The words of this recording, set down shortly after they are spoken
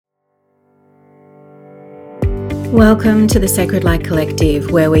Welcome to the Sacred Light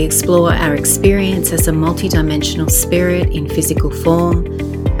Collective, where we explore our experience as a multidimensional spirit in physical form,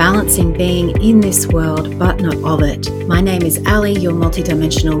 balancing being in this world but not of it. My name is Ali, your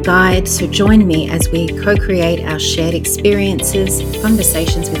multidimensional guide, so join me as we co-create our shared experiences,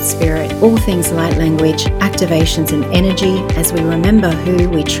 conversations with spirit, all things light language, activations and energy as we remember who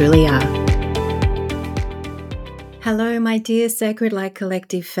we truly are. Hello, my dear Sacred Light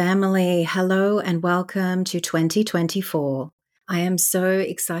Collective family. Hello and welcome to 2024. I am so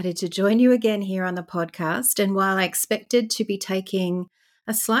excited to join you again here on the podcast. And while I expected to be taking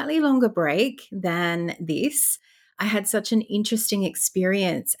a slightly longer break than this, I had such an interesting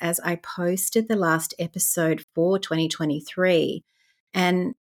experience as I posted the last episode for 2023.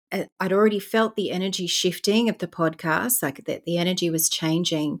 And I'd already felt the energy shifting of the podcast, like that the energy was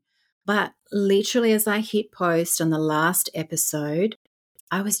changing. But literally as I hit post on the last episode,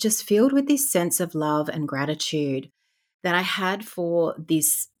 I was just filled with this sense of love and gratitude that I had for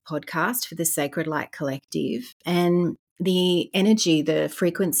this podcast, for the Sacred Light Collective, and the energy, the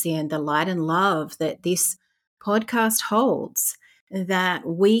frequency, and the light and love that this podcast holds, that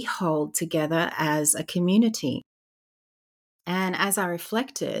we hold together as a community. And as I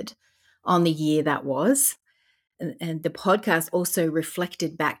reflected on the year that was, and the podcast also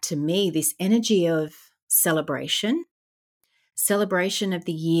reflected back to me this energy of celebration of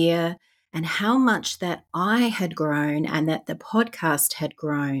the year and how much that I had grown and that the podcast had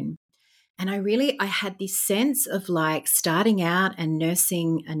grown. And I had this sense of like starting out and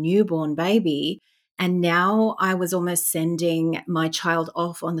nursing a newborn baby. And now I was almost sending my child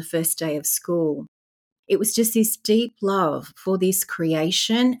off on the first day of school. It was just this deep love for this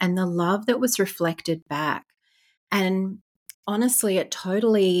creation and the love that was reflected back. And honestly, it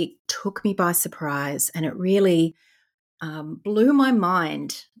totally took me by surprise, and it really blew my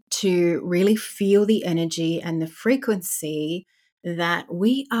mind to really feel the energy and the frequency that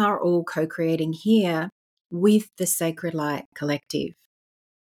we are all co-creating here with the Sacred Light Collective.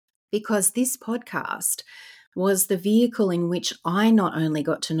 Because this podcast was the vehicle in which I not only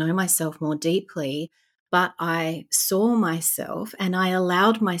got to know myself more deeply, but I saw myself and I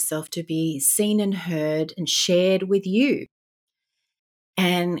allowed myself to be seen and heard and shared with you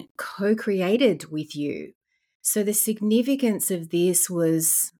and co-created with you. So the significance of this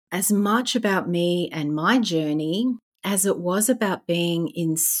was as much about me and my journey as it was about being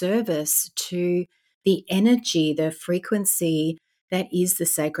in service to the energy, the frequency that is the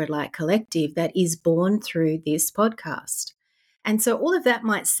Sacred Light Collective that is born through this podcast. And so all of that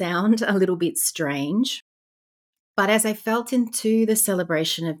might sound a little bit strange, but as I felt into the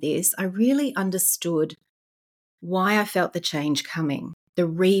celebration of this, I really understood why I felt the change coming, the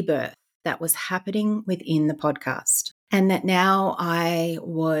rebirth that was happening within the podcast, and that now I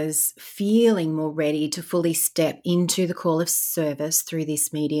was feeling more ready to fully step into the call of service through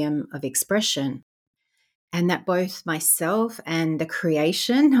this medium of expression, and that both myself and the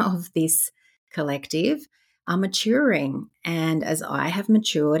creation of this collective are maturing. And as I have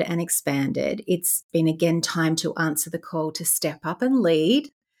matured and expanded, it's been again time to answer the call to step up and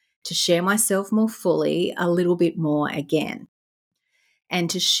lead, to share myself more fully, a little bit more again, and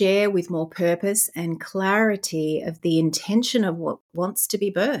to share with more purpose and clarity of the intention of what wants to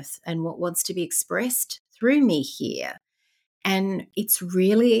be birthed and what wants to be expressed through me here. And it's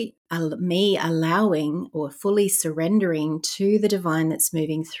really me allowing or fully surrendering to the divine that's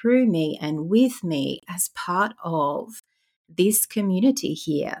moving through me and with me as part of this community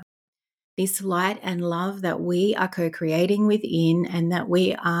here. This light and love that we are co-creating within and that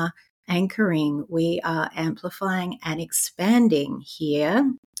we are anchoring, we are amplifying and expanding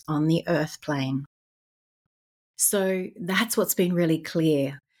here on the earth plane. So that's what's been really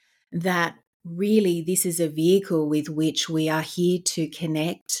clear, that really this is a vehicle with which we are here to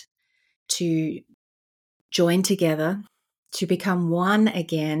connect, to join together, to become one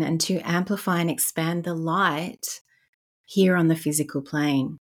again, and to amplify and expand the light here on the physical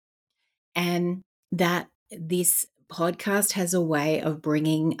plane. And that this podcast has a way of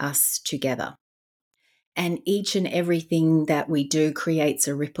bringing us together. And each and everything that we do creates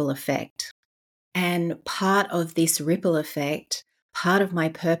a ripple effect. And part of this ripple effect, part of my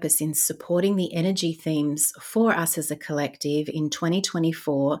purpose in supporting the energy themes for us as a collective in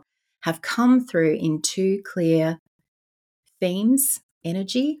 2024 have come through in two clear themes: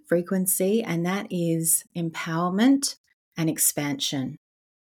 energy, frequency, and that is empowerment and expansion.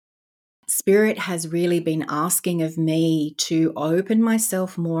 Spirit has really been asking of me to open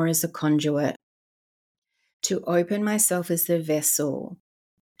myself more as a conduit, to open myself as the vessel,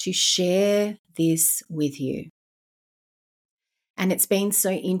 to share this with you. And it's been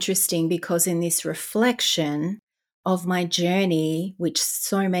so interesting because in this reflection, of my journey, which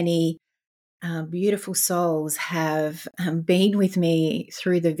so many beautiful souls have been with me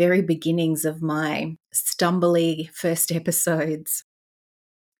through the very beginnings of my stumbly first episodes.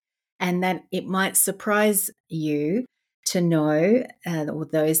 And that it might surprise you to know, or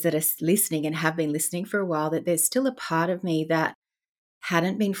those that are listening and have been listening for a while, that there's still a part of me that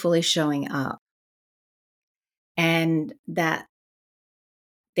hadn't been fully showing up. And that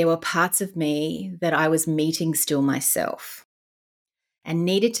there were parts of me that I was meeting still myself and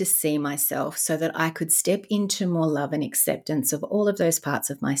needed to see myself so that I could step into more love and acceptance of all of those parts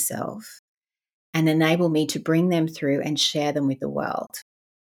of myself and enable me to bring them through and share them with the world.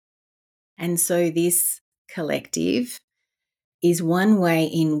 And so this collective is one way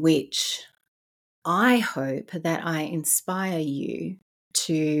in which I hope that I inspire you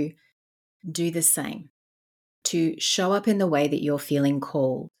to do the same, to show up in the way that you're feeling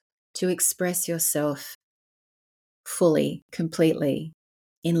called, to express yourself fully, completely,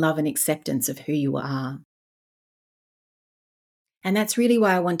 in love and acceptance of who you are. And that's really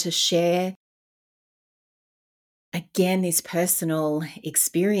why I want to share, again, this personal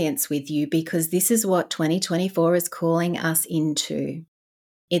experience with you, because this is what 2024 is calling us into.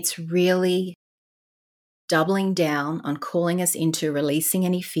 It's really doubling down on calling us into releasing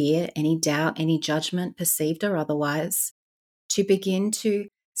any fear, any doubt, any judgment, perceived or otherwise, to begin to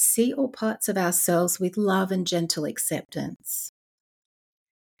see all parts of ourselves with love and gentle acceptance.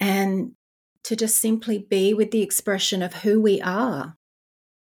 And to just simply be with the expression of who we are.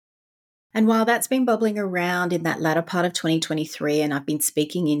 And while that's been bubbling around in that latter part of 2023, and I've been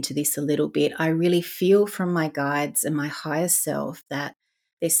speaking into this a little bit, I really feel from my guides and my higher self that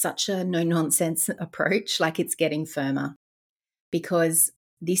there's such a no-nonsense approach, like it's getting firmer, because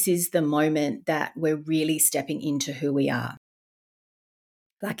this is the moment that we're really stepping into who we are.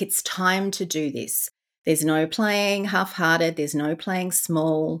 Like it's time to do this. There's no playing half-hearted. There's no playing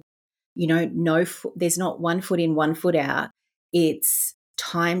small. There's not 1 foot in, 1 foot out. It's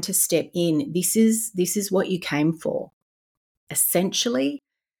time to step in. This is what you came for. Essentially,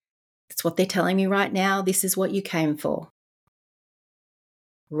 that's what they're telling me right now. This is what you came for.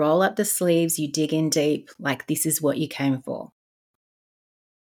 Roll up the sleeves, you dig in deep, like this is what you came for.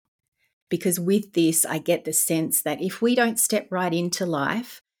 Because with this, I get the sense that if we don't step right into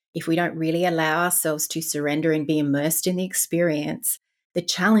life, if we don't really allow ourselves to surrender and be immersed in the experience, the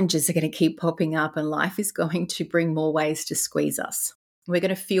challenges are going to keep popping up and life is going to bring more ways to squeeze us. We're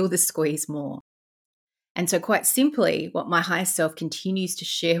going to feel the squeeze more. And so quite simply, what my higher self continues to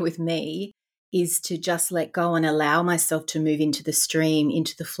share with me is to just let go and allow myself to move into the stream,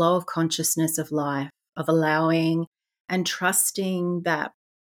 into the flow of consciousness of life, of allowing and trusting that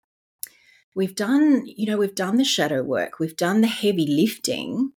we've done the shadow work, we've done the heavy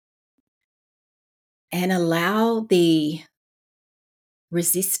lifting, and allow the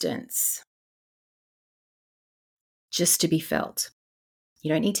resistance just to be felt.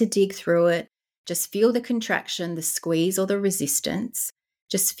 You don't need to dig through it. Just feel the contraction, the squeeze, or the resistance.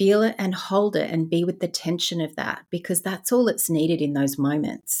 Just feel it and hold it and be with the tension of that, because that's all that's needed in those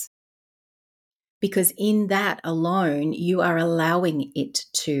moments. Because in that alone, you are allowing it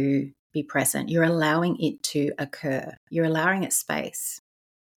to be present. You're allowing it to occur. You're allowing it space.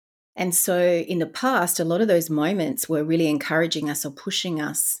 And so in the past, a lot of those moments were really encouraging us or pushing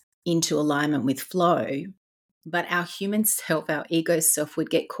us into alignment with flow. But our human self, our ego self, would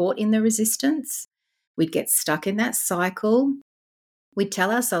get caught in the resistance. We'd get stuck in that cycle. We'd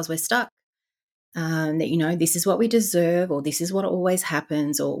tell ourselves we're stuck, that, this is what we deserve, or this is what always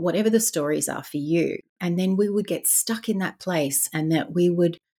happens, or whatever the stories are for you. And then we would get stuck in that place, and that we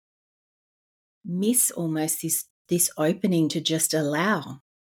would miss almost this opening to just allow,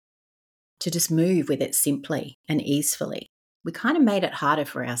 to just move with it simply and easily. We kind of made it harder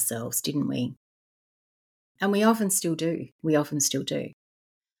for ourselves, didn't we? And we often still do.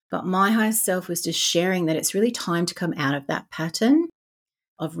 But my higher self was just sharing that it's really time to come out of that pattern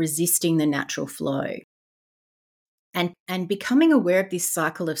of resisting the natural flow and becoming aware of this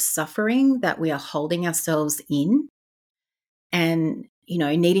cycle of suffering that we are holding ourselves in, and,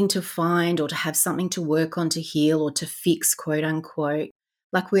 needing to find or to have something to work on, to heal or to fix, quote unquote.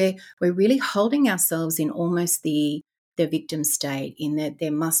 Like we're really holding ourselves in almost the victim state, in that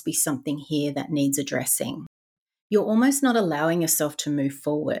there must be something here that needs addressing. You're almost not allowing yourself to move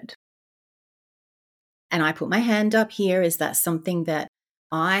forward. And I put my hand up here. Is that something that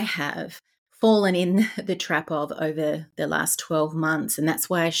I have fallen in the trap of over the last 12 months? And that's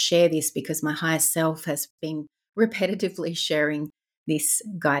why I share this, because my higher self has been repetitively sharing this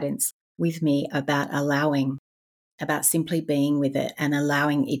guidance with me about allowing, about simply being with it and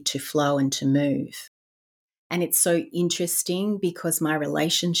allowing it to flow and to move. And it's so interesting because my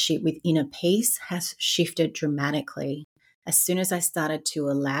relationship with inner peace has shifted dramatically. As soon as I started to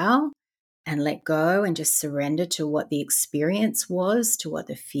allow and let go and just surrender to what the experience was, to what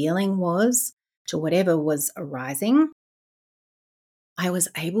the feeling was, to whatever was arising, I was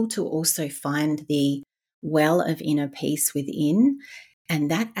able to also find the well of inner peace within.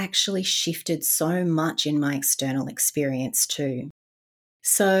 And that actually shifted so much in my external experience too.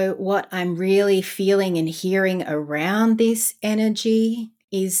 So, what I'm really feeling and hearing around this energy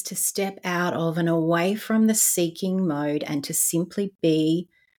is to step out of and away from the seeking mode and to simply be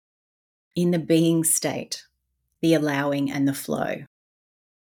in the being state, the allowing and the flow.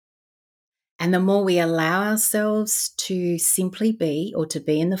 And the more we allow ourselves to simply be or to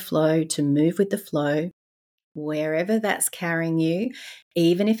be in the flow, to move with the flow, wherever that's carrying you,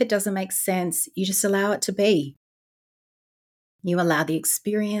 even if it doesn't make sense, you just allow it to be. You allow the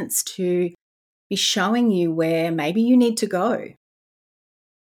experience to be showing you where maybe you need to go.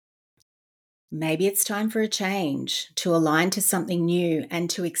 Maybe it's time for a change, to align to something new and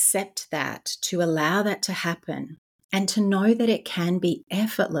to accept that, to allow that to happen and to know that it can be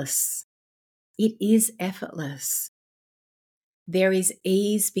effortless. It is effortless. There is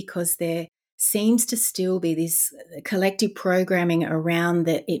ease because there seems to still be this collective programming around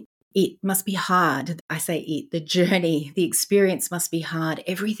that it must be hard. I say it, the journey, the experience must be hard.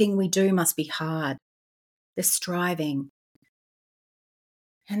 Everything we do must be hard. The striving.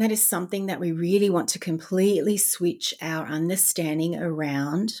 And that is something that we really want to completely switch our understanding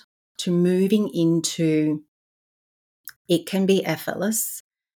around to moving into it can be effortless,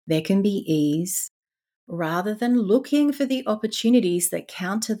 there can be ease, rather than looking for the opportunities that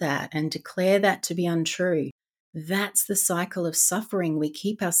counter that and declare that to be untrue. That's the cycle of suffering we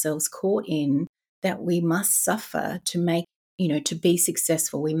keep ourselves caught in, that we must suffer to make, to be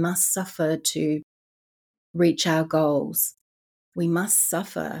successful. We must suffer to reach our goals. We must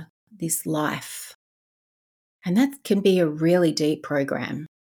suffer this life. And that can be a really deep program.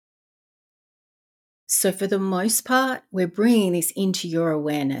 So for the most part, we're bringing this into your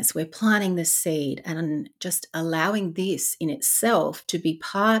awareness. We're planting the seed and just allowing this in itself to be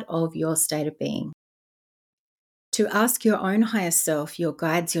part of your state of being. To ask your own higher self, your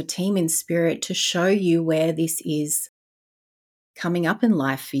guides, your team in spirit to show you where this is coming up in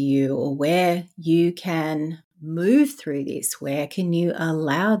life for you, or where you can move through this, where can you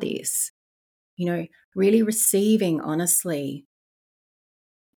allow this, really receiving honestly,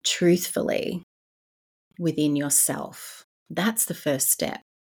 truthfully within yourself. That's the first step.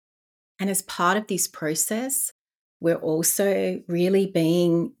 And as part of this process, we're also really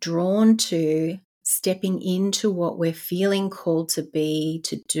being drawn to stepping into what we're feeling called to be,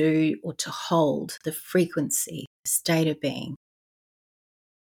 to do, or to hold, the frequency, the state of being.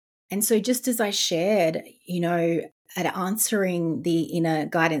 And so just as I shared, at answering the inner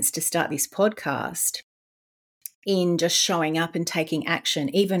guidance to start this podcast, in just showing up and taking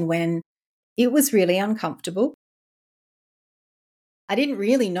action, even when it was really uncomfortable. I didn't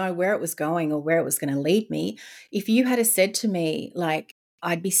really know where it was going or where it was going to lead me. If you had said to me, like,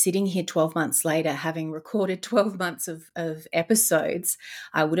 I'd be sitting here 12 months later having recorded 12 months of episodes,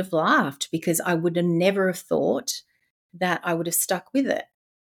 I would have laughed, because I would have never have thought that I would have stuck with it,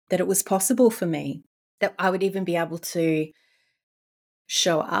 that it was possible for me, that I would even be able to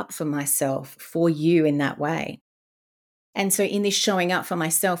show up for myself, for you in that way. And so in this showing up for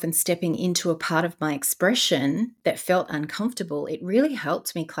myself and stepping into a part of my expression that felt uncomfortable, it really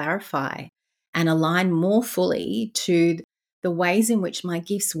helped me clarify and align more fully to the ways in which my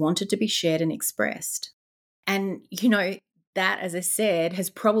gifts wanted to be shared and expressed. And, that, as I said, has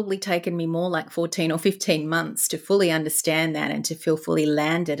probably taken me more like 14 or 15 months to fully understand that and to feel fully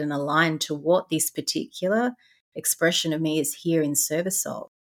landed and aligned to what this particular expression of me is here in service of.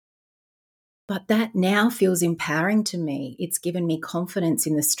 But that now feels empowering to me. It's given me confidence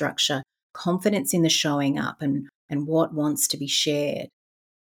in the structure, confidence in the showing up and what wants to be shared.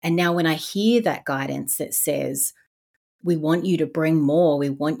 And now when I hear that guidance that says, we want you to bring more, we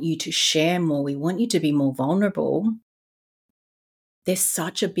want you to share more, we want you to be more vulnerable, there's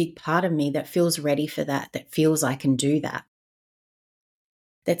such a big part of me that feels ready for that feels I can do that.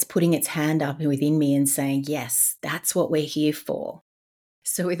 That's putting its hand up within me and saying, yes, that's what we're here for.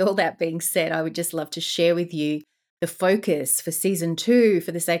 So with all that being said, I would just love to share with you the focus for season 2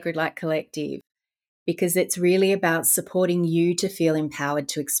 for the Sacred Light Collective, because it's really about supporting you to feel empowered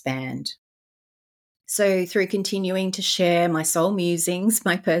to expand. So through continuing to share my soul musings,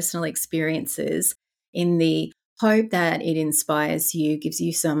 my personal experiences, in the hope that it inspires you, gives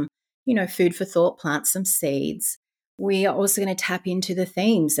you some, food for thought, plants some seeds, We are also going to tap into the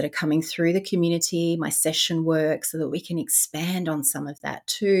themes that are coming through the community, my session work, so that we can expand on some of that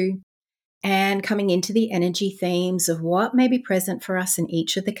too. And coming into the energy themes of what may be present for us in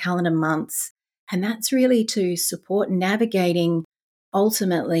each of the calendar months. And that's really to support navigating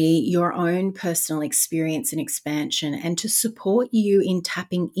ultimately your own personal experience and expansion, and to support you in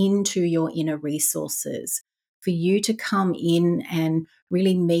tapping into your inner resources, for you to come in and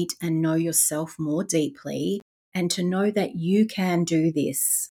really meet and know yourself more deeply, and to know that you can do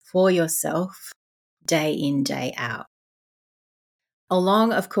this for yourself day in, day out.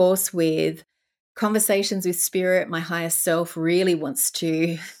 Along, of course, with conversations with spirit, my higher self really wants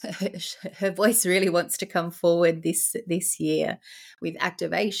to, her voice really wants to come forward this year with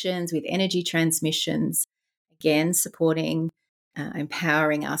activations, with energy transmissions, again, supporting,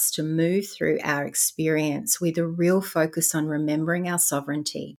 empowering us to move through our experience with a real focus on remembering our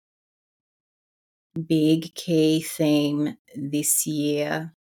sovereignty. Big key theme this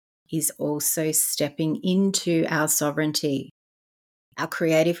year is also stepping into our sovereignty, our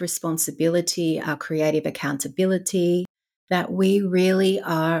creative responsibility, our creative accountability, that we really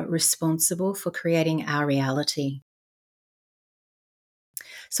are responsible for creating our reality.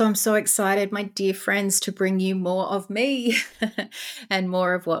 So I'm so excited, my dear friends, to bring you more of me and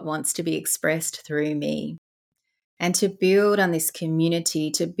more of what wants to be expressed through me. And to build on this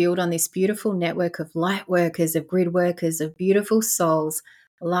community, to build on this beautiful network of light workers, of grid workers, of beautiful souls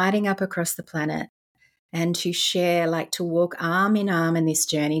lighting up across the planet, and to share, like to walk arm in arm in this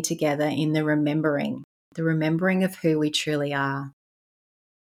journey together in the remembering of who we truly are.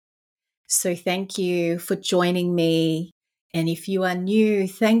 So thank you for joining me. And if you are new,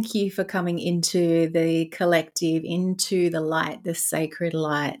 thank you for coming into the collective, into the light, the sacred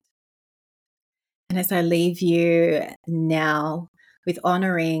light. And as I leave you now with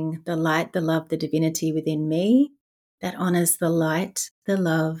honoring the light, the love, the divinity within me, that honors the light, the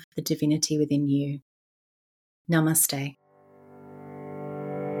love, the divinity within you. Namaste.